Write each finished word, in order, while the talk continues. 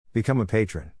Become a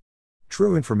patron.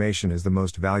 True information is the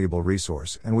most valuable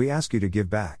resource, and we ask you to give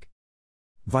back.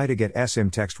 Weiter geht es im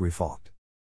Text wie folgt.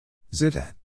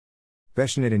 Zitat.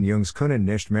 Beschnitten Jungs können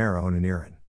nicht mehr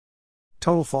onanieren.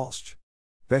 Total falsch.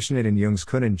 Beschnitten Jungs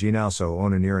können genauso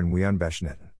onanieren wie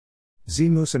unbeschnitten. Sie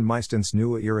müssen meistens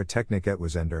nur ihre Technik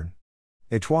etwas ändern.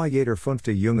 Etwa jeder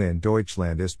fünfte Junge in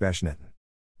Deutschland ist beschnitten.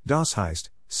 Das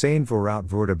heißt, sein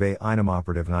Voraut wurde bei einem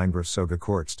operativen Eingriff so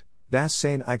gekürzt, dass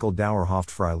sein Eichel dauerhaft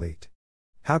frei liegt.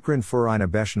 Hauptgrund für eine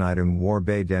Beschneidung war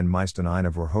bei den meisten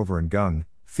eine Vorhoverung,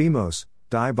 Phemos,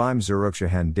 die beim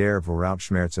Zurückziehen der Voraut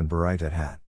Schmerzen bereitet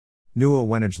hat. Nur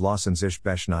wenige lassen sich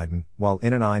beschneiden, weil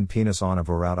ihnen ein Penis ohne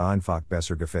Voraut einfach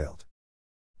besser gefällt.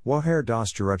 Woher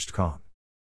das Gerücht kommt.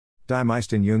 Die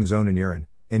meisten Jungs onanieren,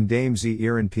 indem sie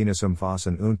ihren Penis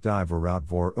umfassen und die Voraut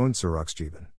vor und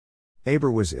zurückschieben. Aber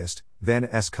was ist, wenn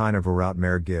es keine Voraut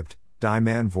mehr gibt, die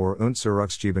man vor und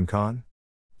zurückschieben kann?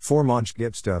 Für manch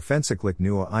gibt's da offensichtlich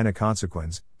nur eine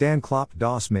Konsequenz, dann klappt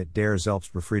das mit der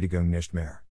Selbstbefriedigung nicht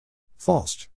mehr.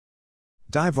 Falsch.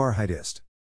 Die Wahrheit ist.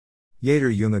 Jeder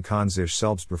Junge kann sich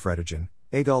selbst befriedigen,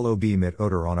 egal ob mit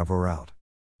oder ohne Voraut.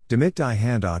 Damit die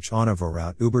Hand auch ohne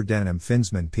Voraut über den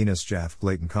empfindsmen Penisschaft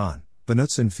gleiten kann,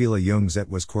 benutzen viele Jungs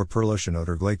etwas Körperlichen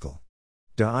oder Gleichel.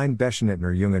 Da ein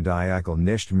beschnittener Junge die Eichel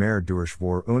nicht mehr durch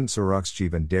vor und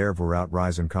zurückschieben der Voraut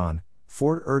reisen kann,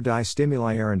 fort die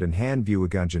stimulierenden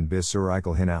Handbewegungen bis zur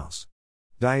Eichel hinaus.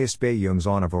 Die ist bei Jungs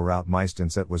ohne Voraut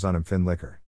meistens etwas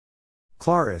unempfindlicher.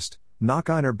 Klar ist, nach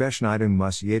einer Beschneidung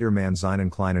muss jeder Mann seinen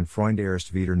kleinen Freund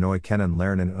erst wieder neu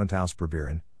kennenlernen und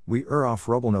ausprobieren, wie auf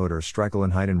Rubbeln oder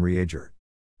Streicheleinheiten reagiert.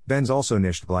 Ben's also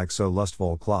nicht gleich so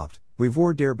lustvoll klappt, wie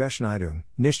vor der Beschneidung,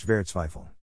 nicht verzweifeln.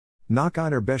 Nach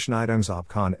einer Beschneidungsab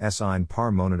kann es ein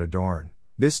paar Monate dauern,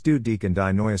 bis du dich in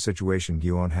die neue Situation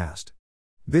gewohnt hast.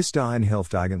 Bis dahin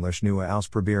hilft eigentlich nur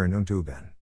ausprobieren und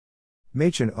üben.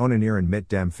 Mädchen onanieren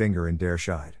mit dem Finger in der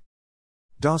Scheide.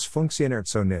 Das funktioniert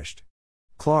so nicht.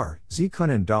 Klar, sie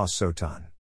können das so tun.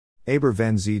 Aber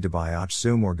wenn sie dabei auch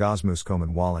zum Orgasmus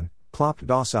kommen wollen, klappt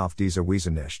das auf diese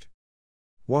Weise nicht.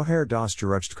 Woher das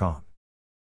Gerücht kommt.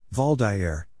 Weil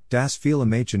daher, dass viele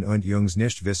Mädchen und Jungs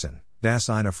nicht wissen, dass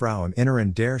eine Frau im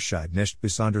Inneren der Scheide nicht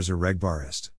besonders erregbar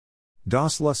ist.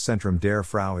 Das Lustzentrum der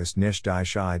Frau ist nicht die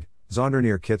Scheide, sondern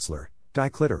ihr Kitzler, die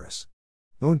Klitoris.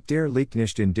 Und der liegt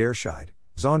nicht in der Scheide,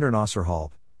 sondern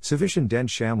außerhalb, zwischen den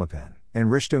Schamlippen, in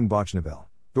Richtung Bauchnabel,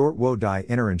 dort wo die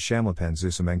inneren Schamlippen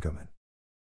zusammenkommen.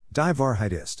 Die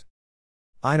Wahrheit ist.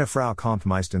 Eine Frau kommt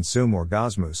meistens zum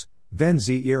Orgasmus, wenn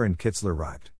sie ihren Kitzler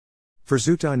reibt.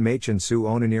 Versucht ein Mädchen zu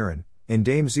onanieren,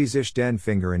 indem sie sich den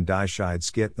Finger in die Scheide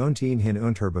skit und ihn hin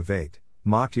und her bewegt,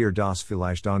 macht ihr das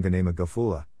vielleicht angenehme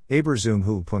Gefühle, aber zum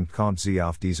Höhepunkt kommt sie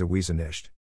auf diese Weise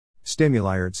nicht.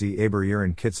 Stimuliert sie aber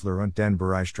ihren Kitzler und den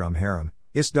Bereich drumherum,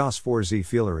 ist das für sie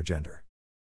viel erregender.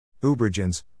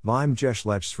 Übrigens, beim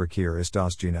Geschlechtsverkehr ist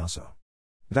das genauso.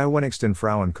 Die wenigsten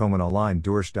Frauen kommen allein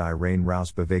durch die rein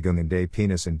Rausbewegungen des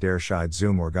Penis in der Scheide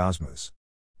zum Orgasmus.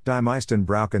 Die meisten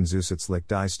brauchen zusätzlich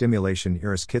die Stimulation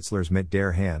ihres Kitzlers mit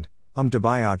der Hand,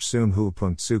 dabei auch zum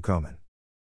Höhepunkt zu kommen.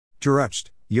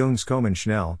 Gerücht, Jungs kommen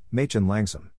schnell, Mädchen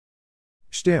langsam.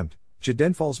 Stimmt,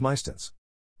 jedenfalls meistens.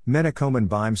 Männer kommen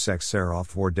beim Sex sehr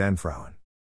oft vor den Frauen.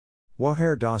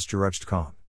 Woher das Gerücht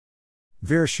kommt.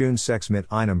 Wer schon Sex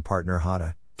mit einem Partner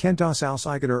hatte, kennt das aus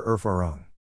eigener Erfahrung.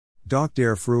 Doch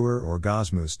der frühe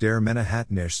Orgasmus der Männer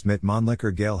hat nichts mit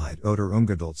männlicher Geilheit oder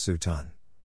Ungeduld zu tun.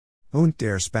 Und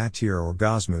der spätere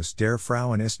Orgasmus der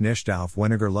Frauen ist nicht auf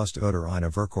weniger Lust oder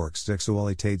eine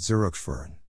Verkorkssexualität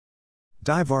zurückzuführen.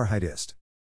 Die Wahrheit ist.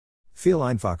 Viel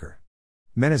einfacher.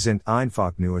 Männer sind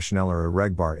einfach nur schneller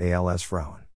erregbar als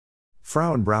Frauen.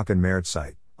 Frauen brauchen mehr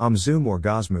Zeit, zum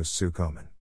Orgasmus zu kommen.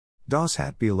 Das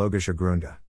hat biologische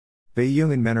Gründe. Bei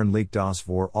jungen Männern liegt das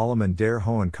vor allem in der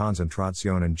hohen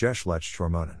Konzentration an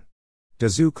Geschlechtshormonen.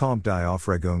 Dazu kommt die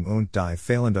Aufregung und die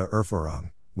fehlende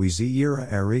Erfahrung, wie sie ihre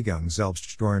Erregung selbst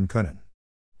steuern können.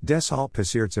 Deshalb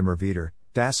passiert's immer wieder,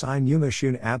 dass ein Junge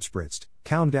schon abspritzt,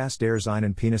 kaum dass der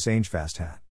seinen Penis eingefasst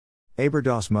hat. Aber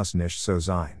das muss nicht so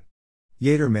sein.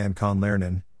 Jeder Mann kann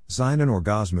lernen, seinen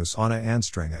Orgasmus ohne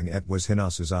Anstrengung etwas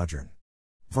hinauszuzögern.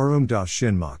 Warum das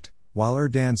Sinn macht, weil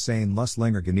dann seine Lust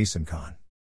länger genießen kann.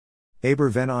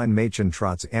 Aber wenn ein Mädchen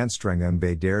trotz Anstrengung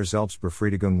bei der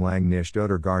Selbstbefriedigung lang nicht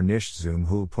oder gar nicht zum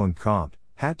Höhepunkt kommt,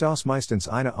 hat das meistens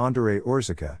eine andere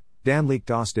Ursache, dann liegt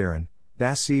das darin,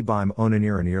 dass sie beim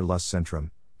Onanieren ihr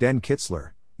Lustzentrum, den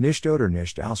Kitzler, nicht oder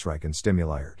nicht ausreichend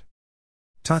stimuliert.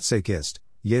 Tatsache ist,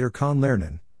 jeder kann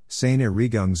lernen, seine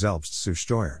Erregung selbst zu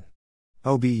steuern.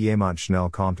 Ob jemand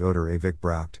schnell kommt oder ewig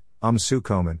braucht, zu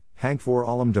kommen, hängt vor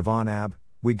allem davon ab,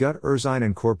 wie gut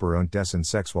seinen Körper und dessen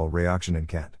Sexualreaktionen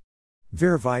kennt.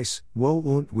 Wer weiß, wo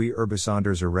und wie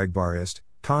besonders erregbar ist,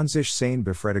 kann sich seine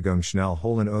Befriedigung schnell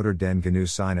holen oder den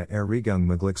Genuss seiner Erregung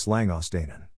möglichst lang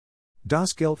ausdehnen.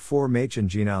 Das gilt für Mädchen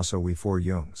genauso wie für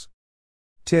Jungs.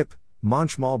 Tipp: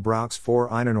 Manchmal braucht's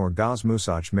für einen Orgasmus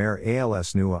auch mehr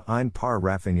als nur ein paar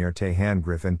raffinierte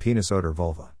Handgriffe in Penis oder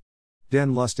Vulva.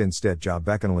 Den Lust instead ja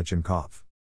beckenlichen Kopf.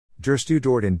 Durst du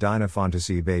dort in deiner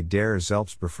Fantasie bei der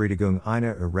Selbstbefriedigung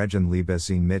eine Erregen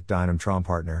Liebeszene mit deinem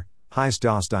Traumpartner, heißt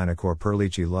das deine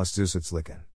körperliche Lust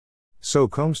zusätzlichen. So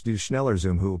kommst du schneller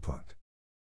zum Höhepunkt.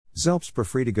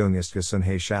 Selbstbefriedigung ist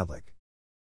gesundheitsschädlich.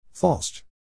 Falsch.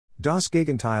 Das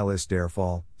Gegenteil ist der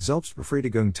Fall,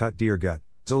 Selbstbefriedigung tut dir gut,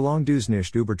 solange du's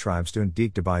nicht übertreibst und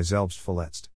dich dabei selbst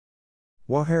verletzt.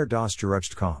 Woher das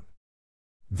Gerücht kommt.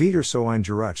 Wieder so ein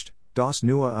Gerücht, das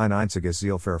nur ein einziges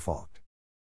Ziel verfolgt.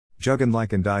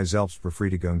 Jugendlichen die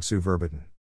Selbstbefriedigung zu verbieten.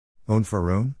 Und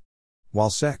warum? Weil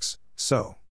Sex,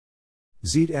 so.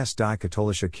 Sieht es die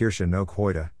katholische Kirche noch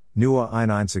heute, nur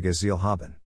ein einziges Ziel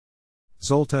haben.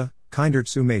 Sollte, Kinder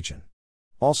zu Mädchen.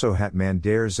 Also hat man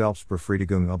der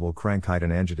Selbstbefriedigung übel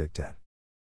Krankheiten angedictet.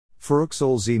 Verrückt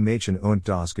soll sie Mädchen und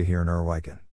das Gehirn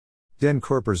erweichen. Den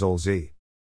Körper soll sie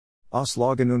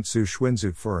auslaugen und zu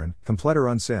Schwindsucht führen, kompletter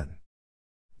Unsinn.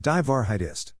 Die Wahrheit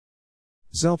ist: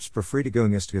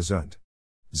 Selbstbefriedigung ist gesund.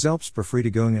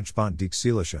 Selbstbefriedigung entspannt die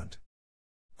seelisch und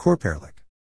körperlich.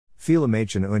 Viele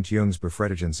Mädchen und Jungs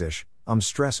befriedigen sich,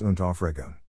 Stress und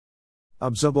Aufregung.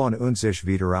 Abzubauen und sich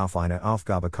wieder auf eine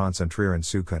Aufgabe konzentrieren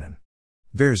zu können.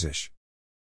 Wer sich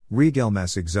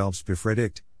regelmäßig selbst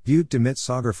befriedigt, wird damit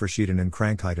sogar verschiedenen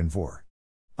Krankheiten vor.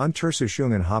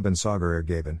 Untersuchungen haben sogar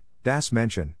ergeben, dass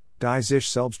Menschen, die sich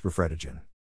selbst befriedigen,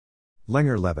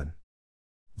 länger leben.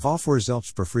 Wofür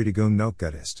Selbstbefriedigung noch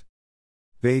gut ist.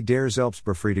 Bei der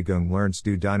Selbstbefriedigung lernst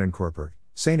du deinen Körper,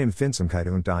 seine Empfindsamkeit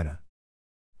und deine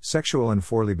sexuellen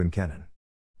Vorlieben kennen.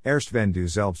 Erst wenn du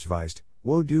selbst weißt,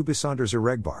 wo du besonders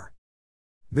erregbar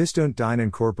bist und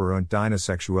deinen Körper und deine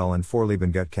sexuellen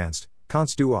Vorlieben gut kennst,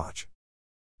 kannst du auch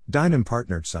deinem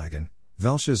Partner zeigen,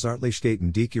 welche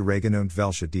Zärtlichkeiten dich erregen und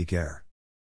welche dich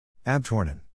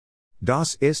abtornen.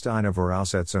 Das ist eine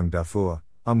Voraussetzung dafür,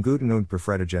 guten und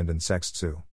befriedigenden Sex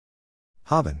zu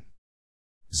haben.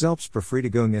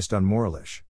 Selbstbefriedigung ist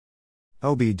unmoralisch.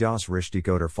 Ob das richtig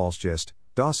oder falsch ist,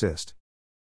 das ist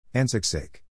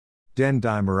Ansichtssache. Denn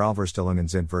die Moralvorstellungen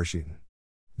sind verschieden.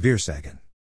 Wir sagen: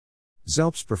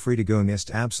 Selbstbefriedigung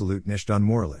ist absolut nicht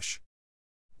unmoralisch.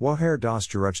 Woher das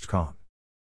Gerücht kommt.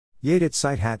 Jede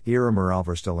Zeit hat ihre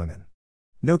Moralvorstellungen.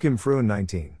 Noch im frühen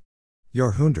 19.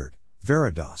 Jahrhundert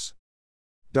wäre das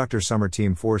Dr.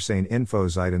 Sommerteam für seine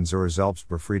Infoseiten zur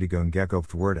Selbstbefriedigung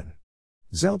gekauft worden.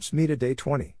 Selbst Mitte des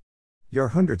 20.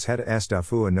 Jahrhunderts hätte es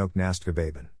dafür noch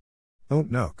nachgegeben.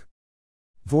 Und noch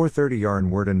vor 30 Jahren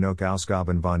wurden noch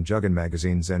Ausgaben von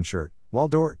Jugendmagazinen zensiert, weil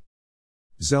dort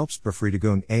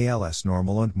Selbstbefriedigung als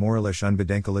normal und moralisch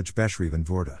unbedenklich beschrieben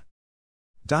wurde.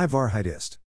 Die Wahrheit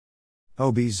ist: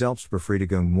 Ob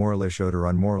Selbstbefriedigung moralisch oder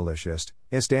unmoralisch ist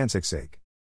Ansichtssache.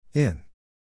 In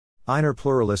einer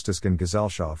pluralistischen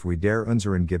Gesellschaft wie der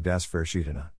unseren gibt es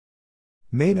verschiedene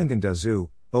Meinungen dazu,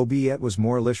 ob etwas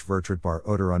moralisch vertretbar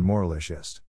oder unmoralisch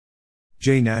ist.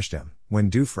 Je nachdem, wenn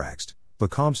du fragst,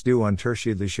 bekommst du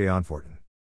unterschiedliche Antworten.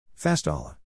 Fast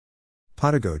alle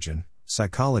Pädagogen,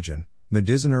 Psychologen,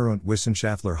 Mediziner und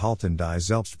Wissenschaftler halten die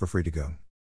Selbstbefriedigung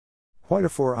heute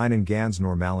für einen ganz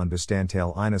normalen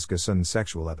Bestandteil eines gesunden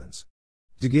Sexuallebens.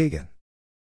 Dagegen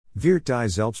wird die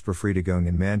Selbstbefriedigung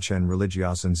in manchen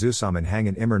religiösen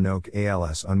Zusammenhängen immer noch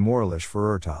als unmoralisch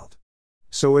verurteilt.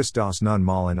 So ist das nun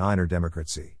mal in einer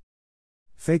Demokratie.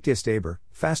 Fakt ist aber,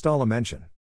 fast alle Menschen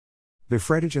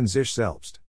befriedigen sich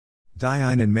selbst. Die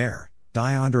einen mehr, die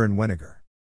anderen weniger.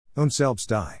 Und selbst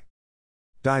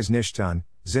die's nicht tun,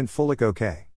 sind völlig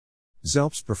okay.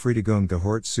 Selbstbefriedigung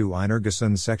gehört zu einer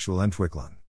gesunden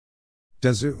Sexualentwicklung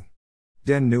dazu.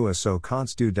 Denn nur so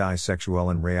kannst du die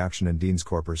sexuellen Reaktionen deines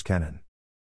Körpers kennen.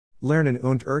 Lernen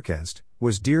und erkennst,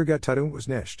 was dir gut tut und was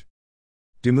nicht.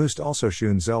 Du musst also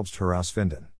schon selbst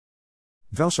herausfinden,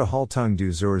 welche Haltung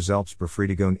du zur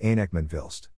Selbstbefriedigung einnehmen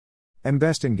willst. Am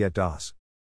besten geht das,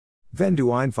 wenn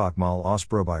du einfach mal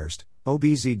ausprobierst, ob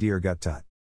sie dir gut tut.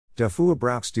 Dafür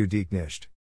brauchst du dich nicht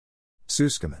zu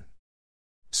schämen.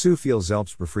 Zu viel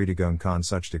Selbstbefriedigung kann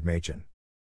süchtig machen.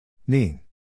 Nein.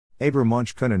 Aber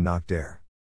manche können nach der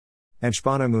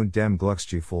Entspannung und dem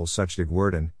Glücksgefühl süchtig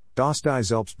werden, das die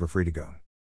Selbstbefriedigung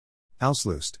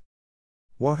auslöst.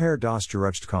 Woher das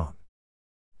Gerücht kommt.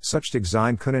 Süchtig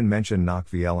sein können Menschen nach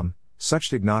vielem,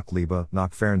 süchtig nach Liebe,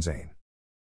 nach Fernsehen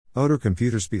oder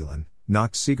Computerspielen,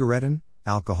 nach Zigaretten,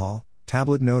 Alkohol,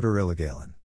 Tabletten oder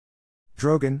illegalen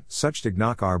Drogen, süchtig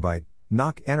nach Arbeit,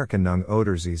 Nach Anerkennung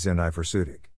oder sie sind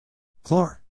eifersüchtig.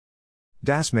 Klar.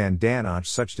 Das man dann auch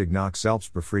suchtig nach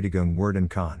Selbstbefriedigung werden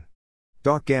kann.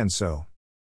 Doch ganz so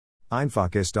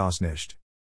einfach ist das nicht.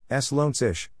 Es lohnt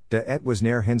sich, da etwas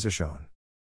näher hinzuschauen.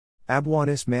 Ab wann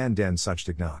ist man denn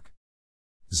suchtig nach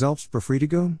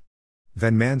Selbstbefriedigung?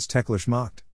 Wenn man's täglich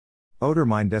macht. Oder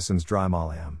mindestens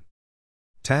dreimal am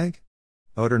Tag?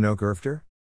 Oder noch öfter?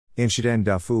 Incident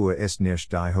dafür ist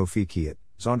nicht die Höflichkeit,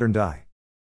 sondern die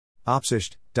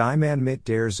Absicht, die man mit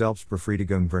der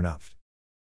Selbstbefriedigung vernunft.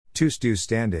 Tust du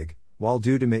ständig, weil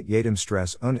du damit jedem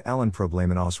Stress und allen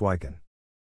Problemen ausweichen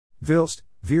willst,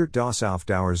 wird das auf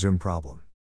Dauer zum Problem.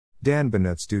 Dann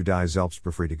benutzt du die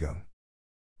Selbstbefriedigung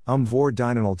vor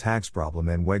deinen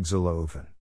Alltagsproblemen wegzulaufen.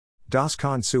 Das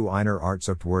kann zu einer Art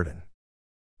Sucht werden.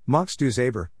 Machst du's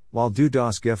aber, weil du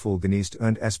das Gefühl genießt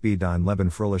und es dein Leben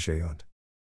fröhlicher und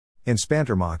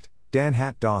entspannter macht, dann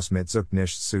hat das mit Sucht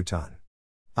nichts zu tun.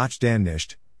 Ach dann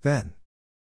nicht, wenn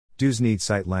du's nicht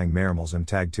seit lang mehrmals am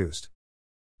Tag tust.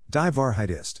 Die Wahrheit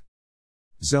ist,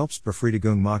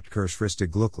 Selbstbefriedigung macht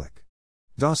kurzfristig glücklich.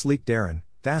 Das liegt darin,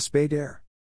 dass bei der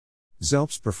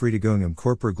Selbstbefriedigung im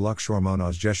Körper Glückshormone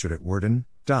ausgeschüttet werden,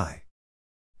 die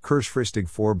kurzfristig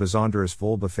für besonderes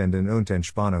Wohlbefinden und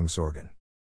Entspannung sorgen.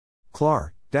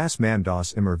 Klar, dass man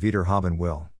das immer wieder haben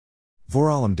will. Vor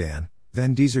allem dann,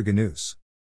 wenn dieser Genuss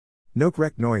noch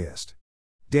recht neu ist.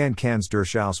 Dann kann's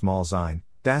durchaus mal sein,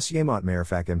 dass jemand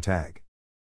mehrfach im Tag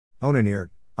ohne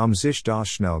sich das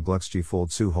schnell Glücksgefühl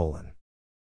zu holen.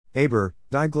 Aber,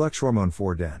 die Glückshormone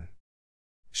für den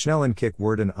schnellen Kick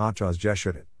werden auch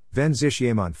ausgeschüttet, wenn sich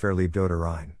jemand verliebt oder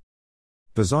ein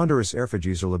besonderes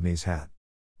Erlebnis hat.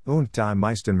 Und die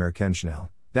meisten merken schnell,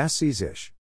 dass sie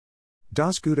sich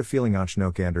das gute Feeling auch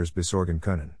noch anders besorgen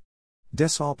können.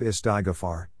 Deshalb ist die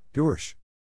Gefahr, durch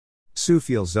zu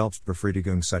viel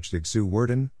Selbstbefriedigung süchtig zu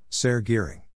werden, sehr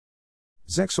gering.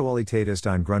 Sexualität ist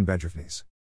ein Grundbedürfnis.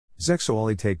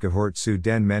 Sexualität gehört zu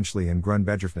den menschlichen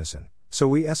Grundbedürfnissen,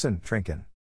 so wie Essen, Trinken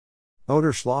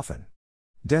oder Schlafen.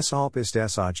 Deshalb ist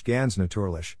es auch ganz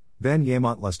natürlich, wenn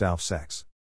jemand Lust auf Sex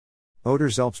oder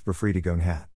Selbstbefriedigung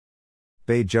hat.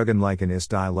 Bei Jugendlichen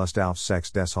ist die Lust auf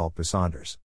Sex deshalb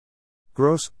besonders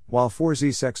groß, weil für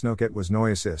sie Sex noch etwas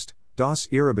Neues ist, das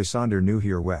ihre besonder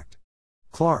Neugier weckt.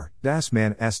 Klar, dass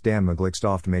man es dann möglichst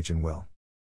oft machen will.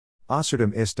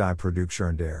 Außerdem ist die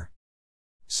Produktion der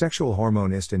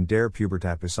Sexualhormon ist in der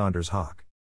Pubertät besonders hoch.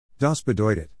 Das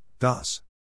bedeutet, das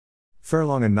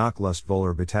Verlangen nach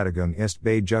lustvoller Betätigung ist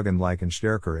bei Jugendlichen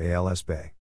stärker als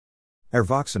bei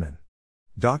Erwachsenen.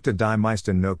 Doch die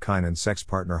meisten noch keinen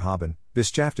Sexpartner haben,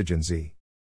 beschäftigen sie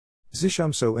sich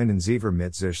so intensiver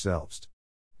mit sich selbst.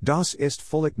 Das ist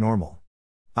völlig normal.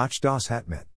 Auch das hat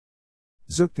mit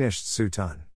Sucht nichts zu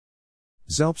tun.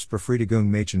 Selbstbefriedigung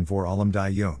machen vor allem die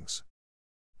Jungs.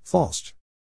 Falsch.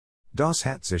 Das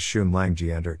hat sich schon lang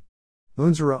geändert.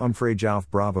 Unsere Umfrage auf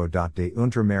Bravo.de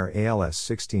unter mehr als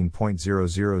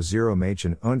 16.000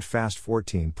 Mädchen und fast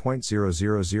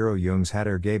 14.000 Jungs hat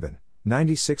ergeben,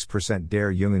 96%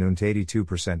 der Jungen und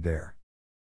 82% der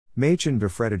Mädchen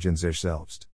befriedigen sich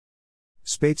selbst.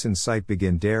 Spätestens seit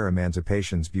Beginn der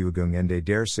Emanzipationsbewegung Ende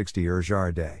der 60er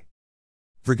Jahre der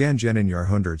vergangenen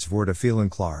Jahrhunderts wurde vielen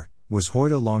klar, was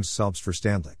heute längst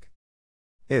selbstverständlich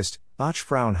ist, auch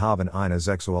Frauen haben eine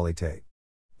Sexualität.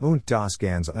 Und das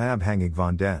ganz abhängig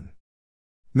von den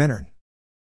Männern.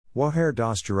 Woher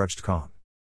das Gerücht kommt.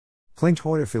 Klingt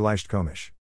heute vielleicht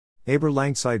komisch. Aber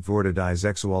Langzeit wurde die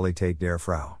Sexualität der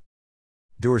Frau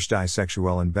durch die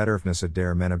sexuellen Bedürfnisse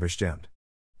der Männer bestimmt.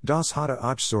 Das hatte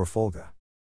auch zur Folge,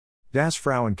 dass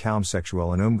Frauen kaum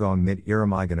sexuellen Umgang mit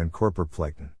ihrem eigenen Körper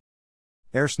pflegten.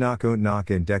 Erst nach und nach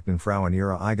entdeckten Frauen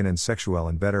ihre eigenen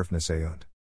sexuellen Bedürfnisse und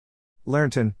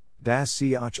lernten, dass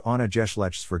sie auch ohne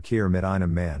Geschlechtsverkehr mit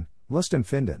einem Mann Lust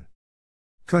empfinden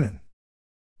können.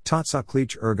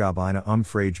 Tatsächlich ergab eine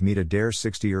Umfrage Mitte der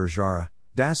 60er Jahre,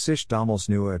 dass sich damals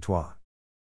nur etwa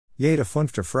jede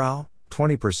fünfte Frau,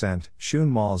 20%, schon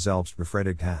mal selbst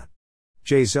befriedigt hat.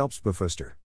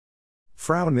 Selbstbewusster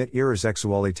Frauen mit ihrer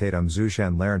Sexualität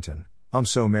Suchen lernten,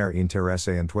 so mehr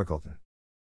Interesse entwickelten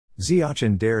sie auch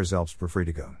in der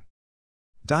Selbstbefriedigung.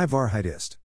 Die Wahrheit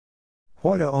ist,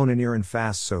 heute ohne ihren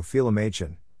fast so viele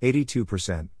Mädchen,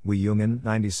 82%, wie Jungen,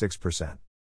 96%.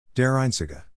 Der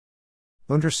einzige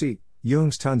Unterschied,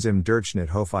 Jungs tun im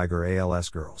Durchschnitt häufiger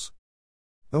als Girls.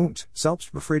 Und,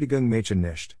 Selbstbefriedigung Mädchen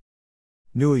nicht.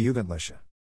 Nur Jugendliche.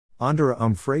 Andere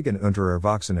Umfragen unter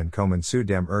Erwachsenen kommen zu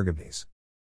dem Ergebnis.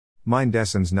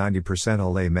 Mindestens 90%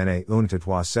 aller Männer und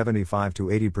etwa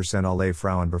 75-80% aller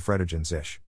Frauen befriedigen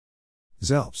sich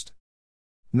selbst.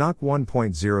 Nach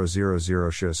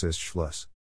 1.000 Schuss ist Schluss.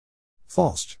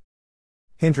 Falsch.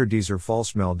 Hinter dieser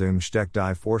Falschmeldung steckt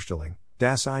die Vorstellung,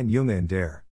 dass ein Junge in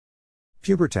der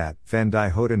Pubertät, wenn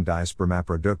die Hoden die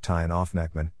Spermaprodukteien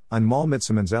aufnehmen, einmal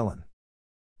mitzumanzeln.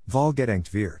 Wahl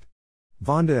gedenkt wird.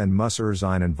 Vonda und muss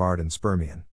seinen Varden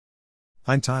Spermien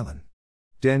einteilen.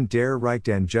 Den der Reich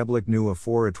den Geblich nur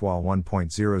vor etwa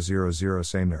 1.000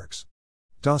 Samenerks.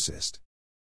 Das ist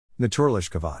natürlich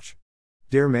Quatsch.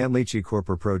 Der männliche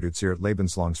Körper produziert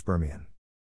lebenslang Spermien.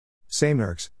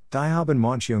 Samenerks, die haben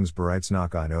manchjungs bereits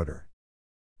nach ein oder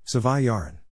 2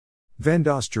 Jahren. Wenn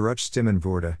das Geruch stimmen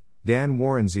würde, dann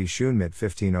waren sie schon mit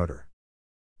 15 oder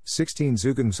 16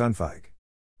 zukunftsunfähig.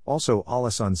 Also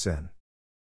alles Unsinn.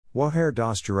 Woher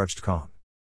das Geruch kommt.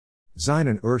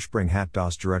 Seinen Ursprung hat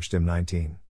das Geruch im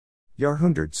 19.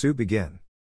 Jahrhundert zu Beginn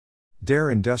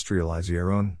der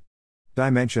Industrialisierung. Die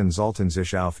Menschen sollten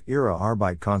sich auf ihre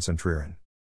Arbeit konzentrieren.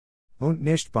 Und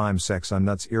nicht beim Sex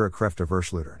unnütz ihre Kräfte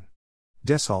verschleudern.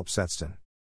 Deshalb setzten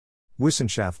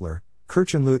Wissenschaftler,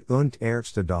 Kirchenleute und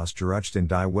Ärzte das Geruch in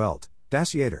die Welt,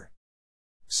 das jeder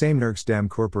Samenerks dem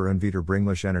Körper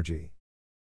unwiederbringlich Energie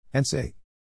entzieht.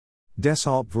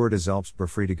 Deshalb wurde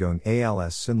Selbstbefriedigung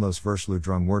als sinnlos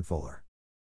Verschleudrung wertvoller.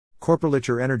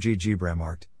 Körperlicher Energie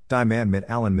gebraucht, die man mit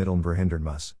allen Mitteln verhindern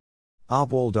muss.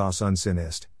 Obwohl das Unsinn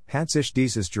ist, hat sich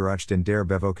dieses Geruch in der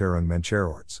Bevölkerung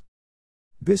mancherorts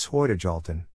bis heute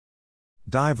gehalten.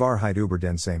 Die Wahrheit über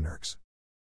den Samenerks.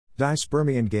 Die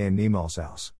Spermien gehen niemals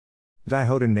aus. Die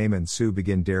Hoden nehmen zu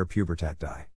Beginn der Pubertät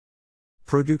die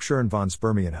Produktion von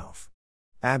Spermien auf.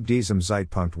 Ab diesem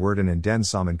Zeitpunkt werden in den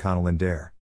Samenkanälen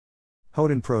der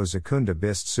Hoden pro Sekunde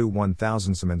bis zu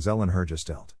 1000 Samenzellen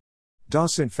hergestellt.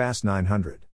 Das sind fast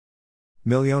 900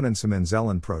 Millionen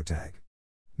Samenzellen pro Tag.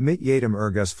 Mit jedem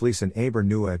Erguss fließen aber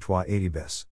nur etwa 80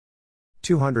 bis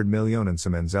 200 Millionen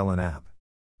Samenzellen ab.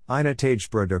 Eine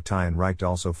Tageproduktion reicht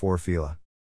also für viele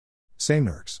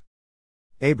Samenerks.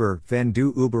 Aber, wenn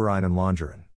du über einen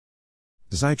längeren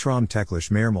Zeitraum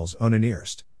täglich mehrmals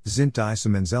onanierst, sind die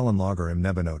Samenzellenlager im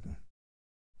Nebenhoden.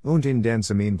 Und in den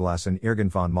Samenblasen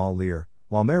irgendwann mal leer,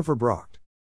 weil mehr verbraucht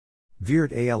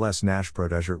wird als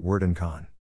nachproduziert werden kann.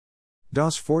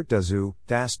 Das führt dazu,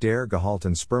 dass der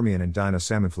gehalten Spermien in deine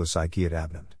Samenflüssigkeit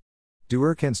abnimmt. Du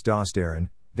erkennst das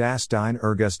daran, dass dein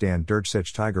Erguss dann durch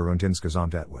sich Tiger und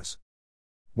insgesamt etwas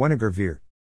weniger wird.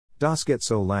 Das geht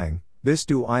so lang, bis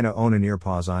du eine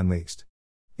Onanierpause einlegst.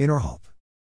 Innerhalb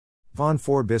von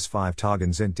 4 bis 5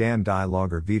 Tagen sind dann die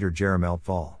Lager wieder geremeldet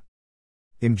voll.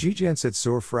 Im Gegensatz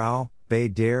zur Frau, bei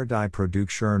der die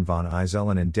Produktion von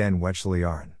Eizellen in den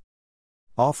Wechseljahren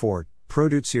aufhört,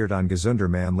 produziert ein gesunder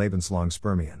Mann lebenslang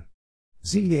Spermien.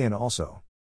 Sie gehen also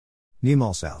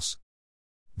niemals aus.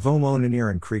 Vom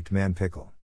Onanieren kriegt man Pickel.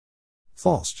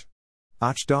 Falsch.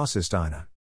 Ach das ist eine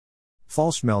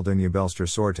Falschmeldung übelster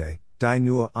Sorte, die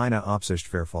nur eine Absicht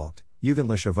verfolgt,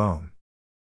 jugendliche von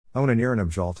Onanieren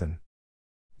abschalten.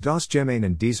 Das Gemein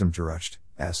in diesem Geruch,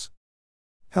 es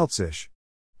hält sich.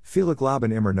 Viele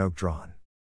glauben immer noch dran.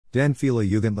 Denn viele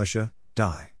Jugendliche,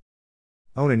 die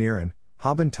Onanieren,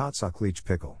 haben tatsächlich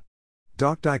Pickel.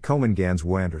 Doch die kommen ganz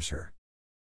woanders her.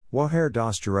 Woher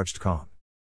das Geruch kommt.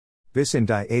 Bis in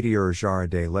die 80er Jahre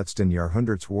des letzten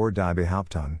Jahrhunderts war die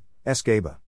Behauptung, es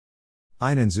gebe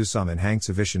einen Zusammenhang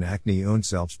zwischen Akne und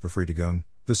Selbstbefriedigung,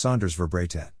 besonders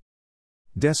verbreitet.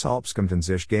 Deshalb schimpften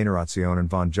sich Generationen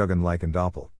von Jugendlichen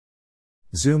doppelt.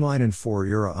 Zum einen vor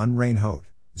ihrer unrein Haut,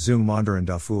 zum anderen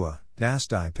dafür, dass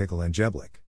die Pickel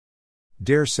angeblich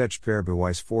der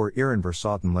Sechsperbeweis vor ihren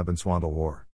versauten Lebenswandel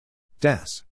war.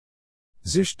 Das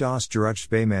sich das Geruch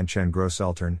bei manchen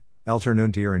Großeltern, Eltern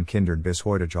und ihren Kindern bis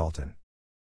heute gehalten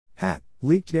hat,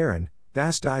 liegt darin,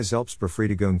 dass die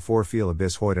Selbstbefriedigung für viele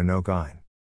bis heute noch ein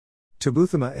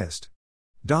Tabuthema ist.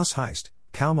 Das heißt,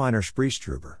 kaum einer spricht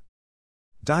drüber.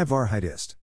 Die Wahrheit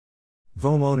ist,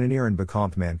 vom Onanieren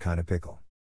bekommt man keine Pickel.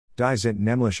 Die sind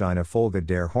nämlich eine Folge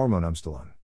der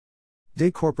Hormonumstellung.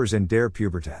 Die Körpers in der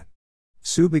Pubertät.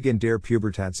 Zu Beginn der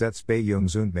Pubertät setzt bei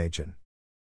Jungs und Mädchen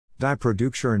die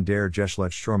Produktion der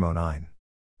Geschlechtshormone ein.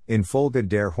 Infolge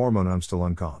der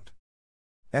Hormonumstellung kommt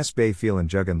es bei vielen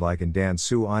Jugendlichen dann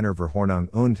zu einer Verhornung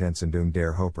und Entzündung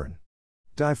der Hoden.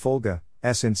 Die Folge,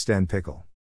 es entstehen Pickel.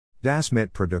 Das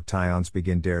mit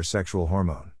Produktionsbeginn der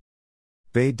Sexualhormone.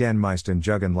 Bei den meisten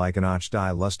Jugendlichen auch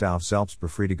die Lust auf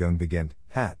Selbstbefriedigung beginnt,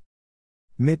 hat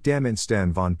mit dem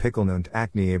Entstehen von Pickeln und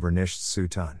Akne aber nichts zu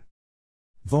tun.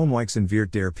 Vom Weichsen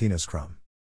wird der Penis krumm.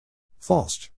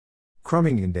 Falsch.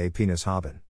 Krummungen des Penis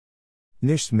haben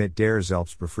nichts mit der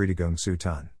Selbstbefriedigung zu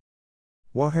tun.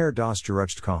 Woher das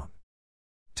Geruch kommt.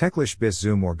 Täglich bis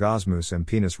zum Orgasmus im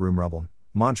Penis rumrubbeln,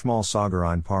 manchmal sogar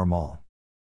ein paar Mal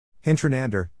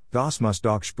hintereinander, das muss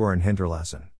doch Spuren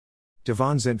hinterlassen.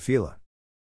 Davon sind viele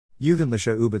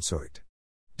Jugendliche Überzeugt.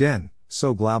 Den,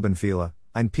 so glauben viele,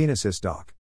 ein Penis ist doch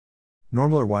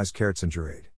normalerweise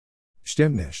Kerzengerät.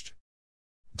 Stimmt nicht.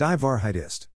 Die Wahrheit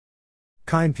ist.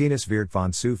 Kein Penis wird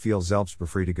von zu viel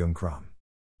Selbstbefriedigung krumm.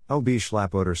 Ob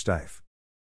schlapp oder steif.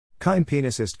 Kein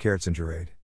Penis ist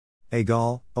Kerzengerät.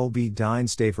 Egal, ob dein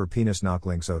steifer Penis nach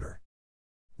links oder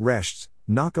rechts,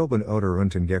 nach oben oder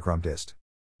unten gekrümmt ist.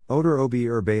 Oder ob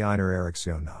bei einer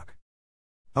Erektion nach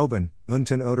oben,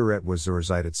 unten oder etwas zur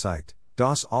Seite zeigt,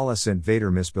 das alles sind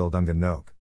Missbildungen noch.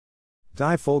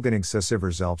 Die Folgen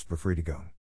exzessiver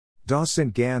Selbstbefriedigung. Das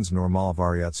sind ganz normal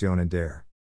Variationen der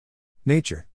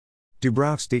Nature. Du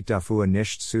brauchst dich dafür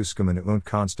nicht zu schämen und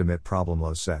kannst damit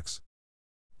problemlos Sex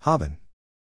haben.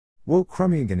 Wo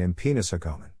Krümmungen im Penis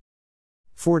kommen.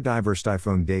 Für die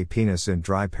Verstiefung des Penis sind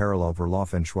drei parallel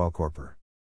verlaufen Schwellkörper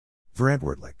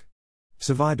verantwortlich.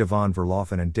 Zwei davon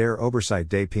verlaufen in der Oberseite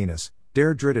des Penis,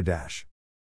 der dritte Dash.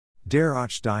 Der auch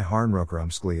die Harnröhre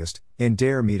ist, in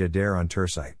der Mitte der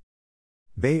Unterseite.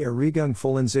 Bei Erregung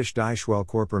füllen sich die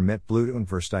Schwellkörper mit Blut und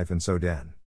versteifen so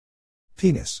den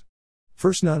Penis.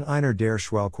 First nun einer der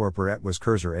Schwellkörper etwas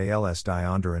kürzer als die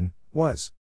anderen,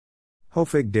 was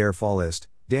häufig der Fall ist,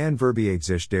 dann verbiegt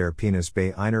sich der Penis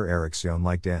bei einer Erektion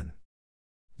like den.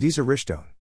 Diese Richtung.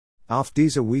 Auf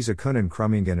diese Weise können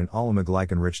Krümmungen in allem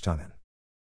gleichen Richtungen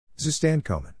Zustand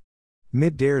kommen.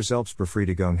 Mit der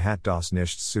Selbstbefriedigung hat das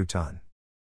nichts zu tun.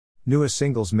 Nur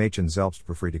Singles Mädchen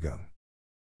Selbstbefriedigung.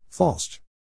 Falsch.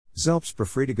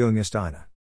 Selbstbefriedigung ist eine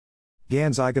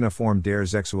ganz eigene Form der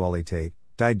Sexualität,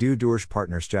 die du durch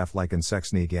partnerschaftlichen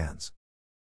Sex nie ganz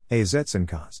ersetzen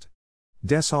kannst.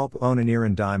 Deshalb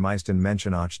onanieren die meisten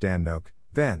Menschen auch dann noch,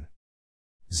 wenn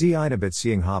sie eine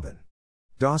Beziehung haben.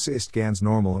 Das ist ganz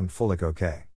normal und völlig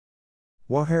okay.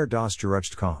 Woher das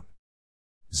gerutscht kommt.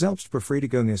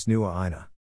 Selbstbefriedigung ist nur eine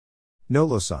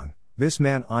Notlösung, bis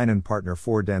man einen Partner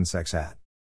für den Sex hat.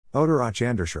 Oder auch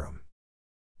andersherum.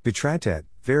 Betrachtet,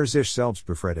 wer sich selbst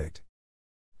befriedigt.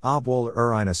 Obwohl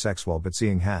eine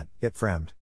Sexualbeziehung hat,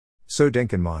 fremd. So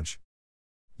denken manche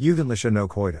Jugendliche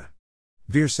noch heute.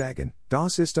 Wir sagen,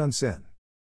 das ist Unsinn.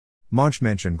 Manche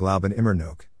Menschen glauben immer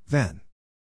noch, wenn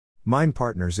mein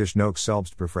Partner sich noch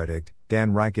selbst befriedigt,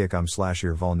 dann reich ich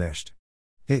ihr wohl nicht.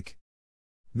 Ich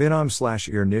bin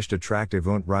ihr nicht attraktiv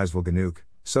und reizvoll genug,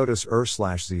 so dass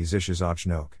sie sich auch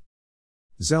noch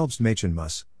selbst machen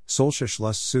muss, solche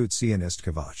Schluss zu ziehen ist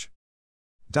Quatsch.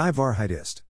 Die Wahrheit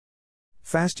ist.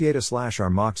 Fast jeder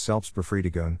macht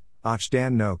Selbstbefriedigung, auch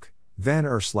dann noch, wenn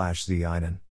sie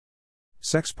einen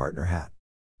Sexpartner hat.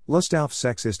 Lust auf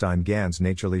Sex ist ein ganz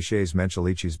natürliches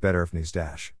menschliches Bedürfnis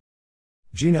dash.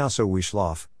 Genauso wie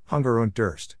Schlaf, Hunger und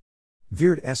Durst.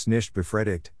 Wird es nicht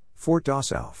befriedigt, fort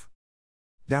das auf.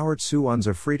 Dauert zu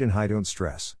Unzufriedenheit und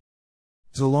Stress.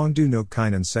 Solange du noch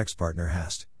keinen Sexpartner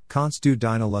hast, kannst du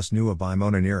deine Lust nur beim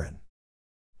Onanieren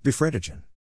befriedigen.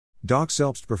 Doch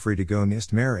Selbstbefriedigung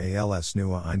ist mehr als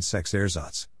nur ein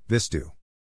Sexersatz, bis du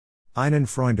einen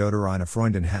Freund oder eine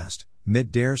Freundin hast,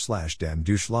 mit der dem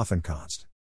du schlafen kannst.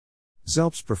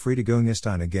 Selbstbefriedigung ist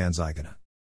eine ganz eigene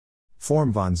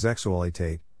Form von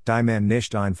Sexualität, die man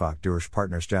nicht einfach durch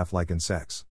partnerschaftlichen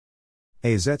Sex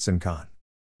ersetzen kann.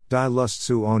 Die Lust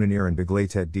zu onanieren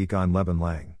begleitet dich ein Leben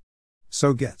lang.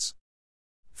 So geht's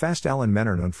fast allen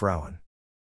Männern und Frauen.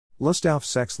 Lust auf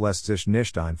Sex lässt sich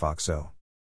nicht einfach so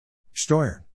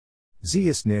steuern. Sie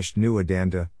ist nicht nur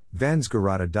dann, wenn's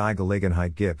gerade die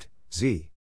Gelegenheit gibt,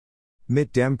 sie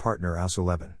mit dem Partner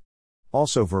auszuleben.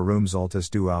 Also warum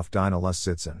solltest du auf deine Lust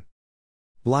sitzen?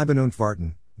 Bleiben und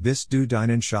warten, bis du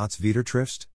deinen Schatz wieder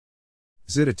triffst?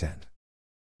 Zittetent.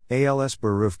 Als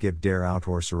Beruf gibt der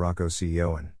Autor Sirocco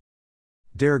CEOen.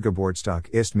 Der Geburtstag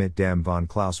ist mit dem von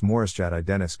Klaus Morisstadt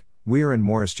identisch, wie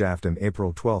Morisstadt am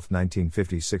April 12,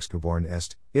 1956 geboren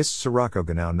ist Sirocco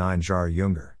genau 9 Jahre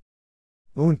jünger.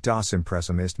 Und das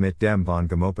Impressum ist mit dem von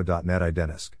Gamopa.net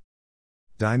identisch.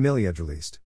 Die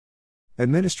Milliarderlist.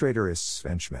 Administrator ist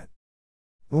Sven Schmidt.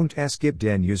 Und es gibt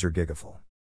den User Gigaful.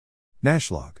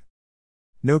 Nachschlag.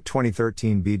 Note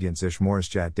 2013 Bedient sich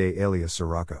Morisstadt de alias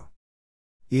Sirocco.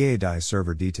 EA die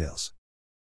Server Details.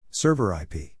 Server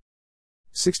IP.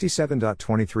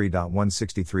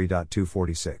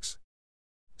 67.23.163.246.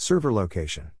 Server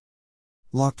Location.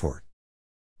 Lockport.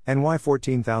 NY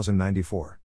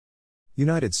 14094.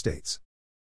 United States.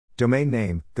 Domain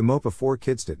name,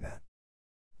 gamopa4kids.net.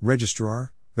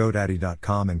 Registrar,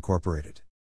 GoDaddy.com Incorporated.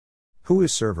 Who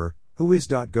is server,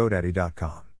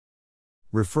 whois.godaddy.com.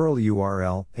 Referral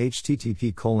URL,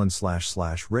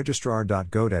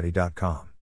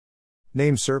 http://registrar.godaddy.com.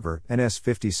 Name server,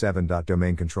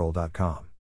 ns57.domaincontrol.com.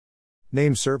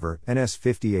 Name server,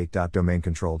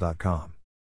 ns58.domaincontrol.com.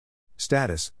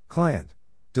 Status, client.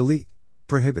 Delete.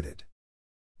 Prohibited.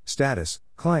 Status,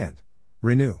 client.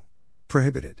 Renew.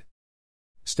 Prohibited.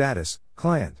 Status,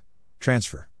 client.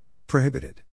 Transfer.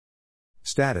 Prohibited.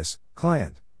 Status,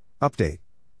 client. Update.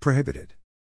 Prohibited.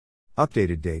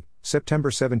 Updated date,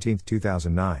 September 17,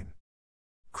 2009.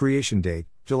 Creation date,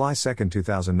 July 2,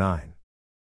 2009.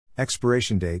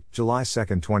 Expiration date, July 2,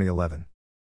 2011.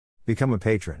 Become a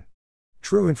patron.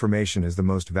 True information is the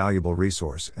most valuable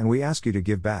resource and we ask you to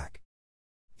give back.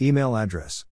 Email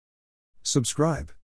address. Subscribe.